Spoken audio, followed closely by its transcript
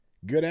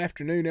Good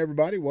afternoon,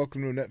 everybody.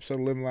 Welcome to an episode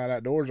of Living Light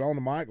Outdoors on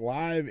the mic,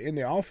 live in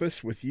the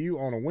office with you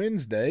on a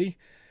Wednesday.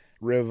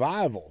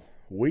 Revival,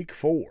 week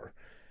 4.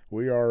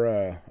 We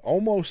are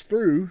almost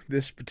through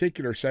this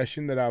particular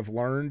session that I've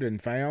learned and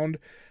found.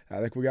 I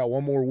think we got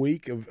one more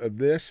week of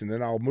this, and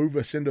then I'll move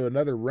us into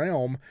another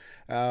realm.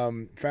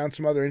 Found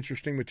some other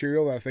interesting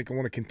material that I think I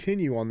want to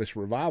continue on this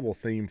revival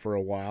theme for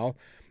a while,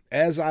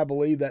 as I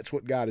believe that's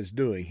what God is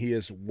doing. He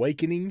is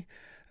awakening,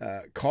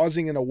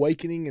 causing an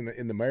awakening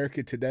in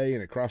America today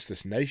and across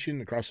this nation,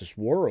 across this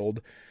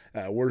world.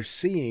 We're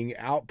seeing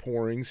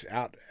outpourings,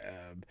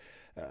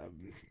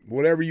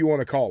 whatever you want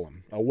to call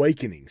them,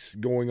 awakenings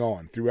going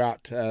on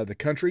throughout the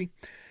country.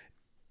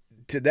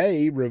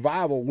 Today,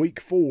 Revival Week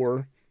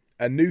 4,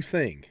 a new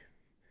thing.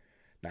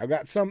 Now, I've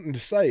got something to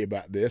say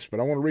about this, but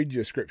I want to read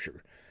you a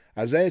scripture.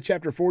 Isaiah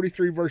chapter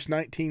 43, verse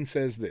 19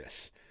 says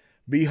this,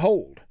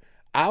 "Behold,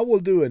 I will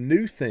do a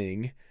new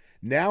thing.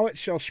 Now it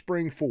shall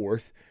spring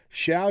forth.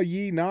 Shall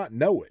ye not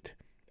know it?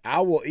 I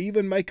will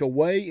even make a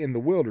way in the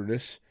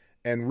wilderness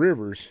and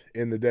rivers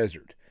in the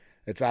desert."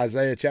 It's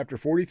Isaiah chapter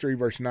 43,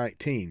 verse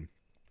 19.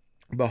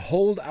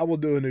 Behold, I will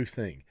do a new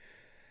thing.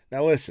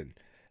 Now listen,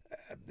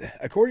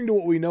 according to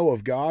what we know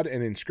of God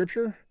and in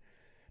Scripture,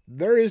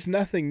 there is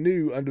nothing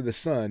new under the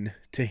sun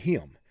to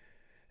him.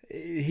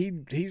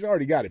 He's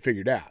already got it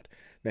figured out.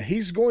 Now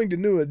he's going to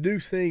do a new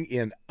thing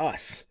in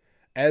us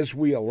as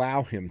we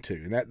allow him to.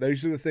 And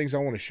those are the things I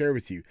want to share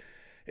with you.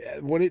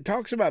 When it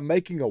talks about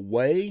making a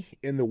way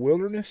in the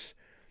wilderness,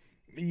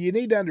 you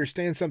need to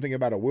understand something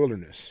about a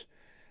wilderness.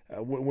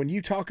 When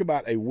you talk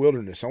about a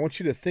wilderness, I want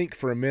you to think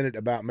for a minute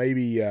about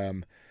maybe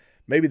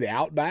the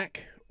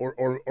outback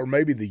or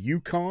maybe the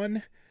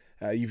Yukon.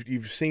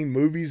 You've seen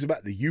movies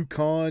about the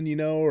Yukon,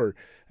 or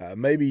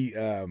maybe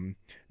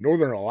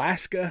northern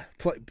Alaska,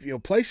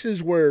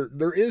 places where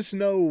there is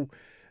no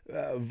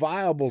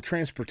viable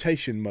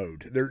transportation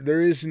mode.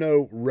 There is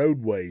no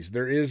roadways.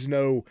 There is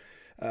no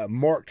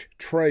marked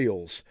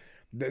trails.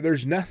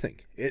 There's nothing.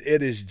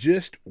 It is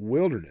just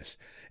wilderness.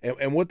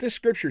 And what this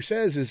scripture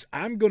says is,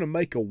 I'm going to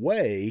make a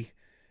way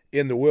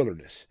in the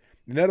wilderness.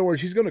 In other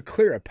words, he's going to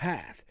clear a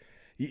path.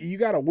 You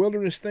got a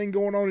wilderness thing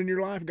going on in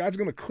your life, God's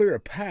going to clear a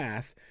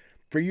path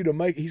for you to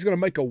make. He's going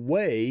to make a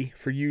way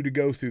for you to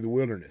go through the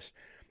wilderness.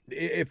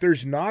 If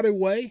there's not a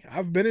way,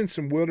 I've been in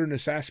some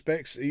wilderness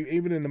aspects,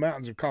 even in the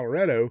mountains of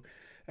Colorado.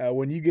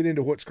 When you get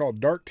into what's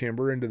called dark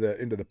timber, into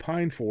the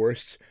pine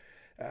forests,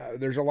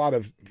 there's a lot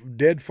of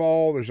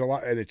deadfall. There's a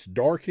lot, and it's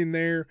dark in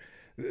there.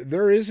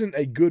 There isn't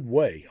a good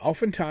way.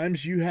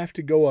 Oftentimes, you have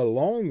to go a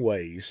long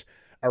ways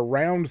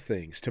around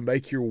things to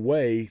make your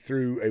way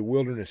through a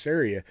wilderness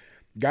area.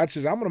 God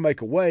says, I'm going to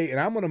make a way, and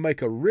I'm going to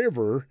make a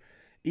river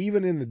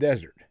even in the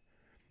desert.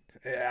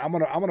 I'm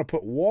going to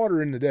put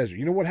water in the desert.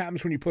 You know what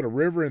happens when you put a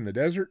river in the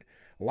desert?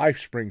 Life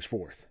springs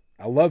forth.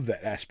 I love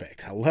that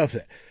aspect. I love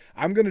that.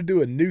 I'm going to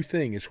do a new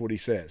thing, is what he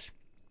says.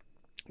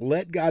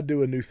 Let God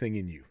do a new thing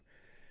in you.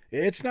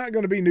 It's not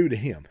going to be new to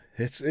him.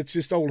 It's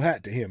just old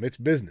hat to him. It's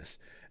business,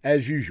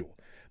 as usual.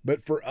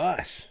 But for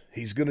us,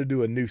 he's going to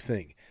do a new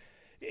thing.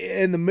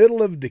 In the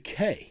middle of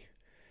decay,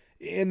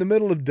 in the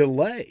middle of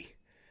delay,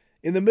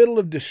 in the middle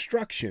of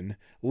destruction,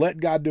 let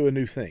God do a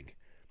new thing.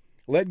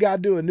 Let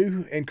God do a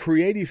new and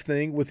creative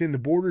thing within the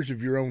borders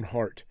of your own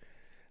heart.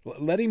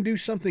 Let him do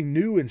something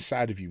new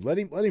inside of you. Let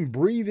him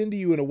breathe into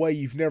you in a way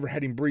you've never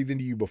had him breathe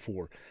into you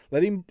before.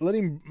 Let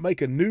him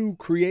make a new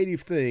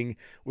creative thing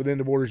within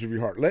the borders of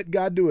your heart. Let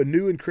God do a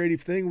new and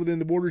creative thing within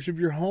the borders of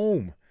your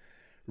home.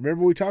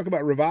 Remember, we talk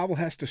about revival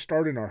has to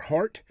start in our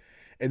heart,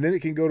 and then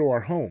it can go to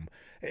our home.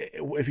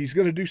 If he's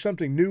going to do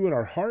something new in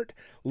our heart,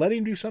 let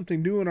him do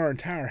something new in our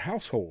entire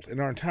household, in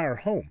our entire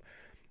home.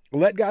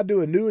 Let God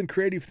do a new and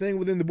creative thing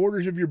within the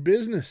borders of your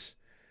business.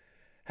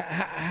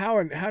 How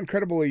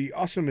incredibly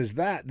awesome is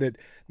that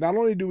not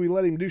only do we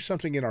let him do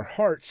something in our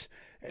hearts,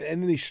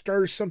 and then he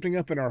stirs something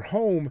up in our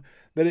home,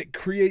 that it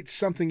creates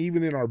something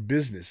even in our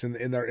business,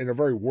 in our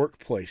very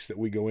workplace that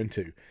we go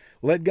into.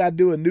 Let God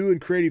do a new and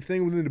creative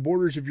thing within the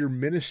borders of your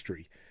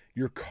ministry,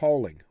 your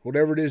calling,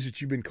 whatever it is that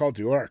you've been called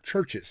to, or our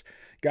churches.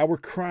 God, we're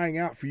crying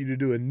out for you to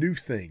do a new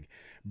thing.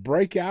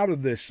 Break out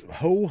of this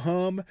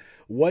ho-hum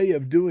way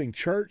of doing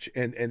church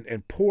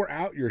and pour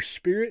out your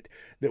spirit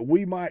that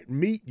we might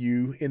meet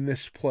you in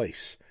this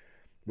place.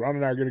 Ron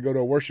and I are going to go to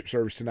a worship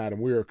service tonight,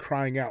 and we are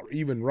crying out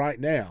even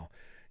right now,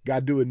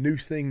 God, do a new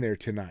thing there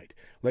tonight.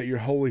 Let your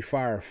holy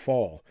fire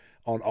fall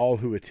on all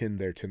who attend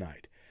there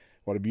tonight.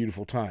 What a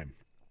beautiful time.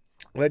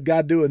 Let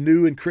God do a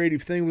new and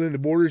creative thing within the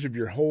borders of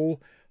your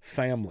whole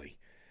family.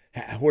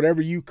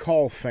 Whatever you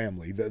call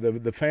family,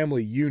 the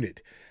family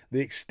unit,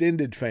 the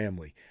extended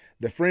family,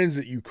 the friends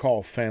that you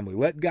call family.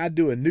 Let God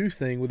do a new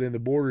thing within the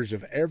borders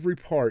of every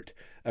part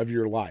of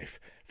your life,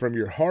 from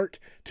your heart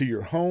to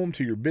your home,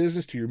 to your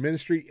business, to your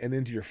ministry, and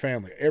then to your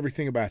family,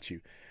 everything about you.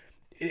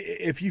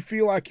 If you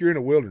feel like you're in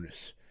a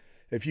wilderness,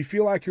 if you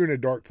feel like you're in a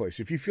dark place,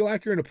 if you feel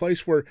like you're in a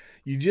place where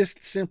you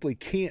just simply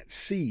can't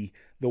see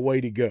the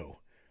way to go,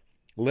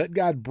 let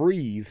God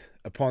breathe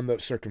upon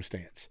that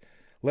circumstance.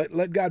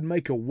 Let God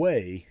make a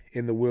way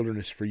in the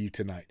wilderness for you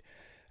tonight.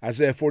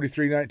 Isaiah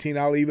 43:19,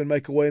 I'll even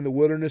make a way in the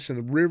wilderness and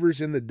the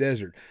rivers in the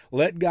desert.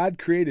 Let God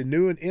create a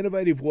new and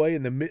innovative way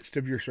in the midst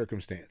of your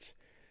circumstance.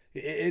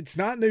 It's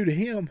not new to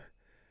him,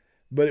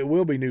 but it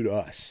will be new to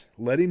us.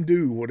 Let him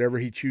do whatever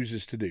he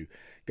chooses to do.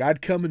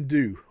 God, come and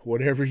do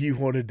whatever you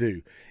want to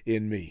do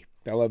in me.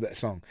 I love that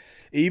song.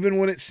 Even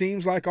when it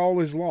seems like all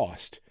is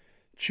lost,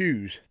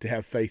 choose to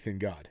have faith in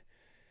God.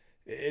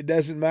 It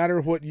doesn't matter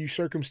what your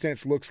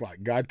circumstance looks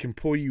like. God can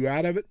pull you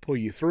out of it, pull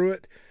you through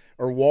it,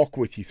 or walk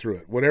with you through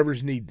it,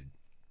 whatever's needed.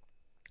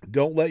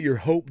 Don't let your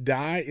hope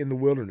die in the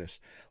wilderness.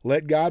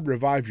 Let God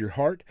revive your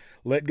heart.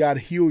 Let God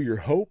heal your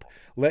hope.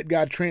 Let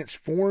God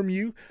transform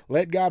you.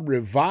 Let God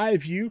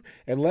revive you,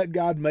 and let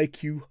God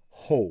make you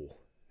whole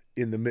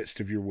in the midst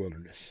of your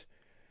wilderness.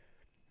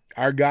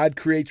 Our God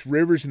creates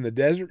rivers in the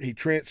desert. He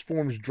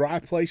transforms dry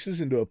places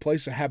into a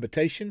place of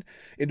habitation,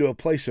 into a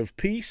place of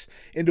peace,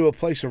 into a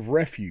place of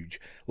refuge.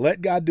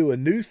 Let God do a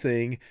new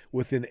thing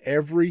within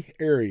every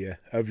area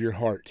of your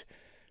heart.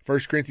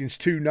 1 Corinthians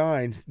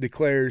 2:9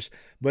 declares,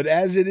 but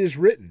as it is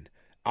written,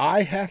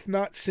 eye hath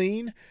not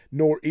seen,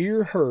 nor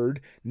ear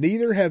heard,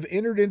 neither have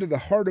entered into the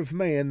heart of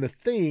man the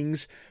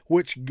things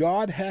which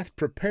God hath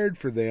prepared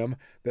for them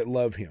that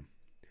love him.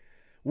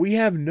 We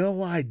have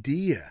no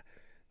idea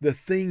the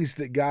things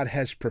that God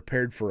has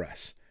prepared for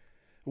us.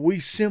 We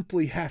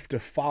simply have to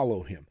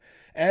follow him.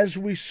 As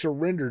we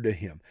surrender to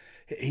him,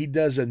 he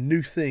does a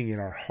new thing in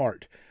our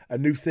heart, a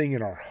new thing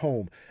in our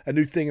home, a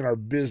new thing in our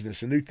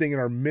business, a new thing in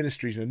our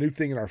ministries, and a new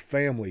thing in our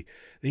family.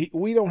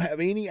 We don't have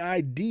any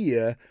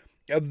idea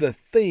of the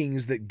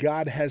things that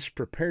God has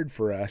prepared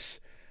for us,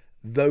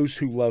 those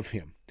who love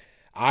him.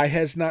 Eye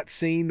has not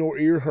seen nor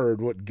ear heard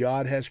what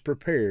God has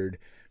prepared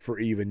for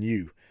even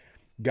you.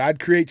 God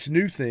creates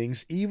new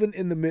things even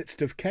in the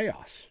midst of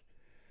chaos.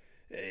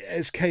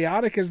 As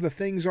chaotic as the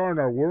things are in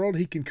our world,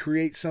 he can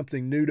create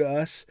something new to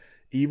us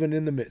even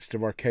in the midst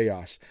of our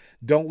chaos.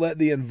 Don't let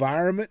the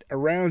environment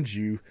around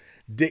you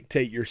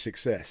dictate your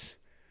success.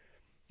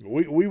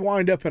 We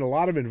wind up in a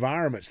lot of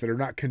environments that are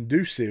not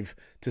conducive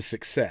to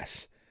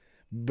success.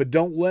 But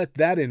don't let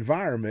that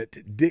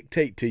environment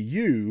dictate to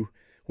you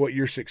what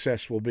your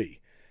success will be.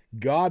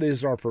 God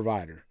is our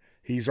provider.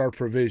 He's our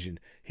provision.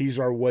 He's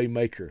our way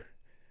maker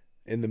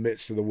in the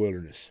midst of the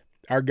wilderness.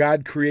 Our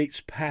God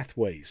creates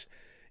pathways,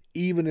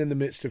 even in the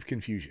midst of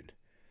confusion.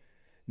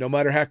 No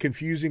matter how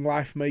confusing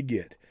life may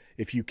get,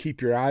 if you keep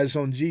your eyes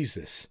on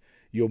Jesus,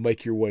 you'll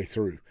make your way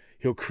through.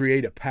 He'll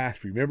create a path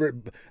for you. Remember,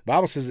 the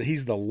Bible says that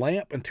he's the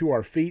lamp unto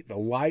our feet, the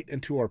light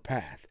unto our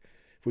path.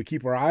 If we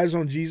keep our eyes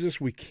on Jesus,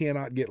 we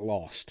cannot get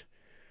lost.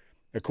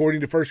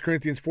 According to 1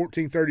 Corinthians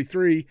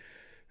 14:33,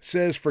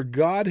 says, for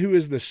God, who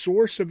is the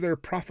source of their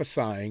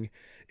prophesying,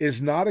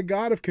 is not a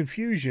God of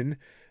confusion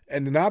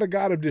and not a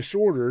God of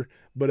disorder,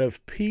 but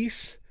of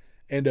peace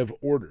and of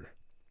order.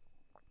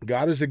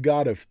 God is a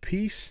God of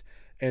peace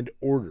and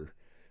order.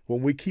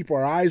 When we keep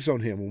our eyes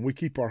on him, when we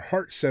keep our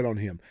heart set on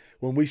him,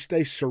 when we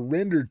stay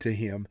surrendered to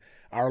him,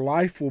 our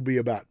life will be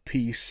about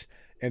peace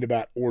and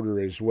about order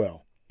as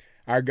well.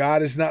 Our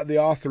God is not the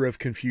author of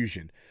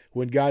confusion.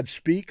 When God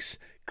speaks,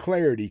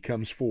 clarity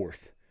comes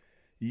forth.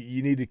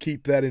 You need to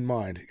keep that in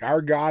mind.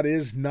 Our God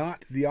is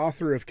not the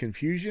author of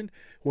confusion.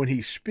 When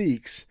he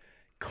speaks,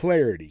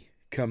 clarity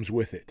comes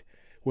with it.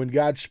 When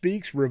God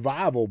speaks,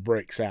 revival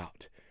breaks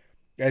out.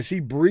 As he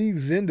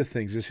breathes into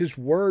things, as his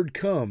word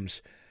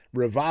comes,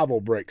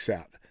 revival breaks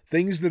out.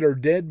 Things that are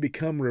dead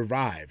become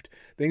revived.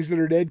 Things that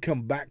are dead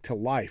come back to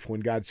life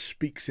when God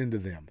speaks into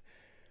them.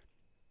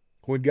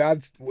 When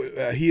God,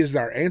 he is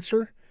our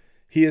answer,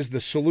 he is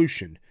the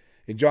solution.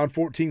 In John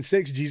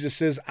 14:6, Jesus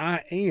says,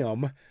 I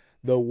am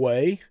the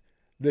way,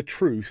 the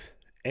truth,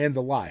 and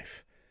the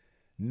life.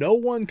 No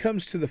one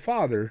comes to the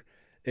Father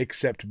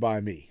except by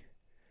me.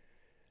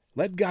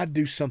 Let God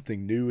do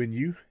something new in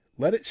you.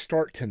 Let it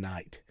start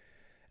tonight.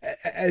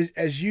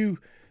 As you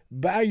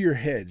bow your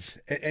heads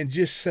and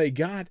just say,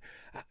 God,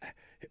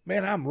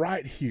 man, I'm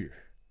right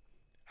here.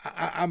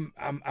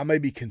 I may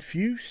be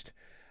confused.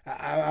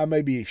 I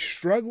may be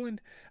struggling.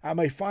 I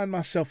may find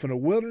myself in a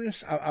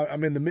wilderness.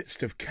 I'm in the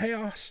midst of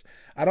chaos.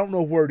 I don't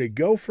know where to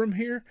go from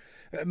here.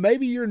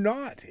 Maybe you're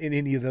not in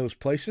any of those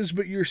places,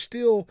 but you're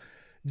still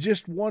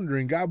just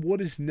wondering, God, what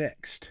is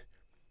next?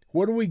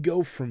 Where do we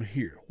go from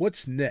here?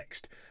 What's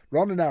next?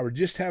 Ron and I were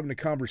just having a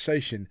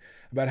conversation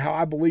about how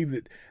I believe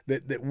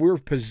that we're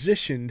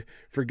positioned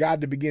for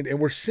God to begin, and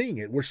we're seeing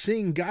it. We're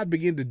seeing God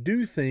begin to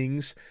do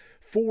things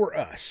for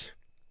us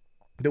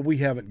that we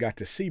haven't got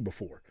to see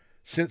before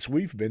since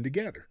we've been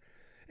together.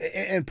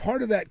 And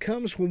part of that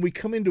comes when we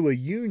come into a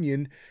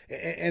union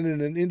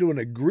and into an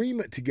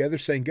agreement together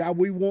saying, God,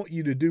 we want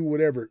you to do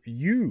whatever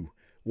you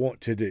want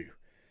to do.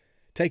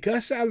 Take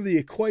us out of the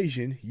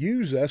equation.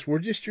 Use us. We're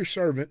just your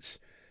servants.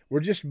 We're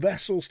just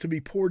vessels to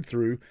be poured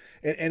through.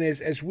 And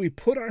as we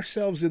put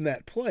ourselves in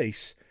that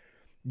place,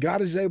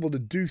 God is able to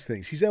do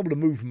things. He's able to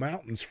move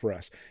mountains for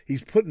us.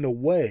 He's putting a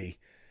way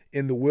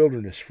in the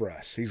wilderness for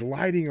us. He's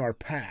lighting our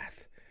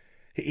path.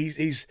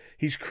 He's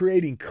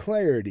creating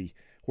clarity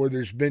where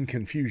there's been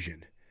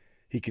confusion.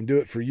 He can do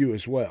it for you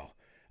as well.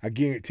 I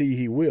guarantee you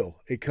he will.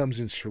 It comes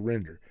in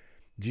surrender.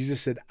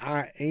 Jesus said,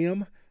 I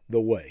am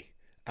the way.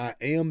 I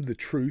am the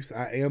truth.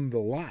 I am the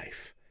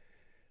life.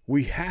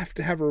 We have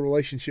to have a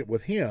relationship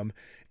with him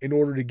in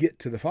order to get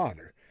to the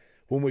Father.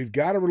 When we've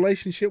got a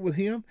relationship with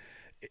him,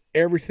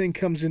 everything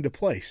comes into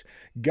place.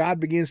 God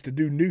begins to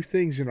do new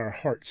things in our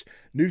hearts,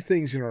 new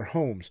things in our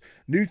homes,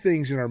 new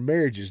things in our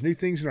marriages, new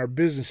things in our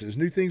businesses,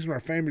 new things in our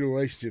family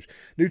relationships,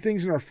 new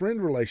things in our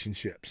friend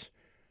relationships.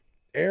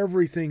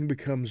 Everything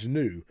becomes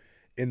new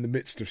in the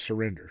midst of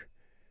surrender.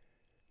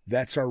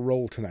 That's our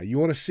role tonight. You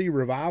want to see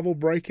revival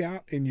break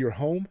out in your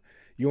home?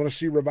 You want to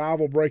see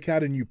revival break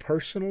out in you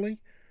personally?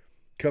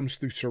 Comes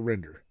through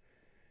surrender.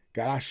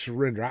 God, I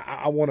surrender.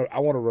 I want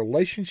a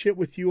relationship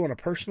with you on a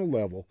personal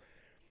level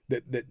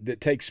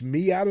that takes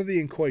me out of the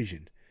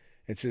equation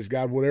and says,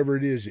 God, whatever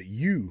it is that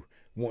you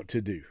want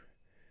to do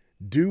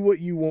what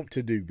you want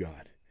to do,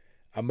 God.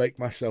 I make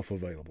myself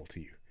available to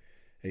you.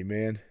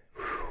 Amen.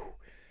 Whew.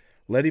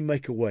 Let him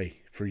make a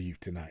way for you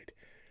tonight.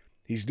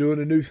 He's doing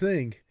a new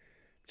thing.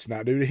 It's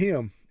not new to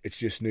him. It's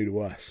just new to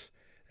us.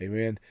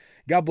 Amen.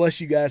 God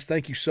bless you guys.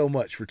 Thank you so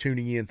much for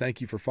tuning in.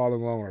 Thank you for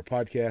following along our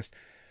podcast.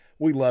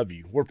 We love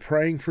you. We're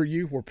praying for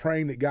you. We're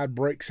praying that God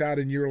breaks out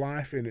in your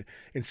life in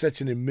such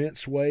an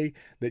immense way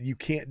that you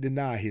can't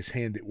deny his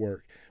hand at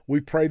work.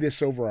 We pray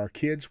this over our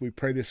kids. We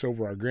pray this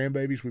over our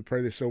grandbabies. We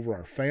pray this over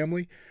our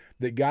family,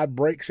 that God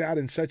breaks out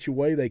in such a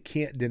way they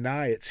can't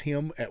deny it's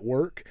him at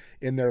work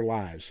in their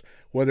lives,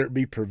 whether it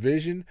be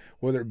provision,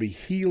 whether it be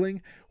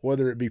healing,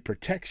 whether it be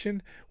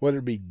protection, whether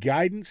it be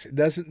guidance. It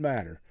doesn't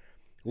matter.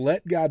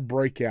 Let God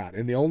break out,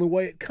 and the only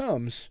way it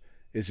comes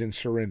is in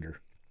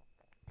surrender.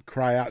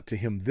 Cry out to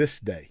him this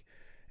day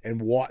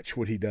and watch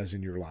what he does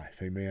in your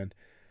life. Amen.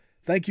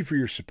 Thank you for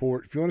your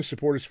support. If you want to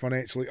support us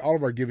financially, all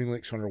of our giving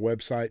links on our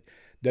website,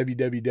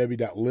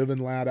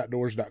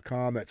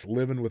 www.livingloudoutdoors.com. That's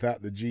living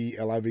without the G,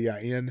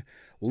 Livin,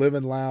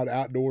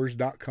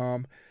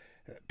 livingloudoutdoors.com.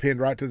 Pinned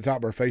right to the top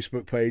of our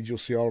Facebook page. You'll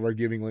see all of our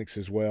giving links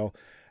as well.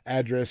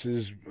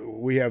 Addresses,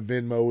 we have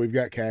Venmo, we've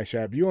got Cash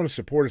App. If you want to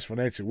support us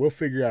financially, we'll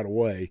figure out a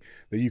way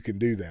that you can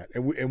do that.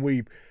 And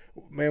we're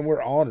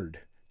honored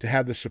to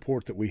have the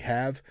support that we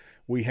have.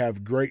 We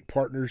have great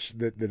partners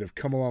that have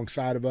come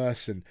alongside of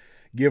us and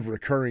give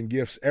recurring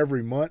gifts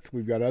every month.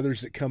 We've got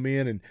others that come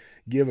in and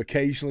give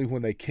occasionally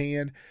when they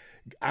can.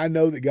 I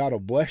know that God will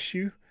bless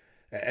you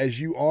as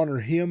you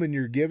honor him in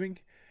your giving.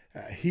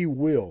 He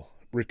will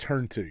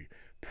return to you,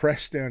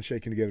 pressed down,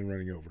 shaken together, and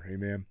running over.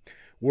 Amen.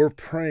 We're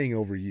praying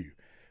over you.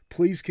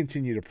 Please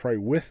continue to pray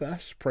with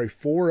us, pray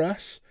for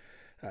us,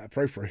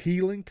 pray for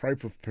healing, pray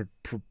for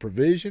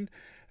provision,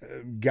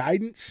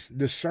 guidance,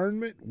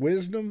 discernment,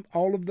 wisdom,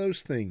 all of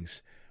those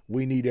things.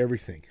 We need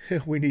everything.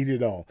 We need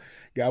it all.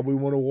 God, we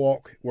want to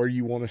walk where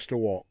you want us to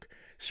walk.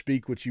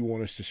 Speak what you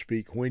want us to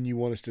speak, when you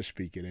want us to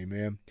speak it.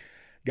 Amen.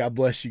 God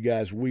bless you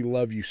guys. We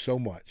love you so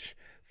much.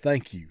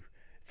 Thank you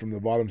from the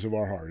bottoms of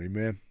our heart.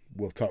 Amen.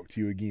 We'll talk to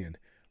you again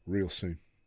real soon.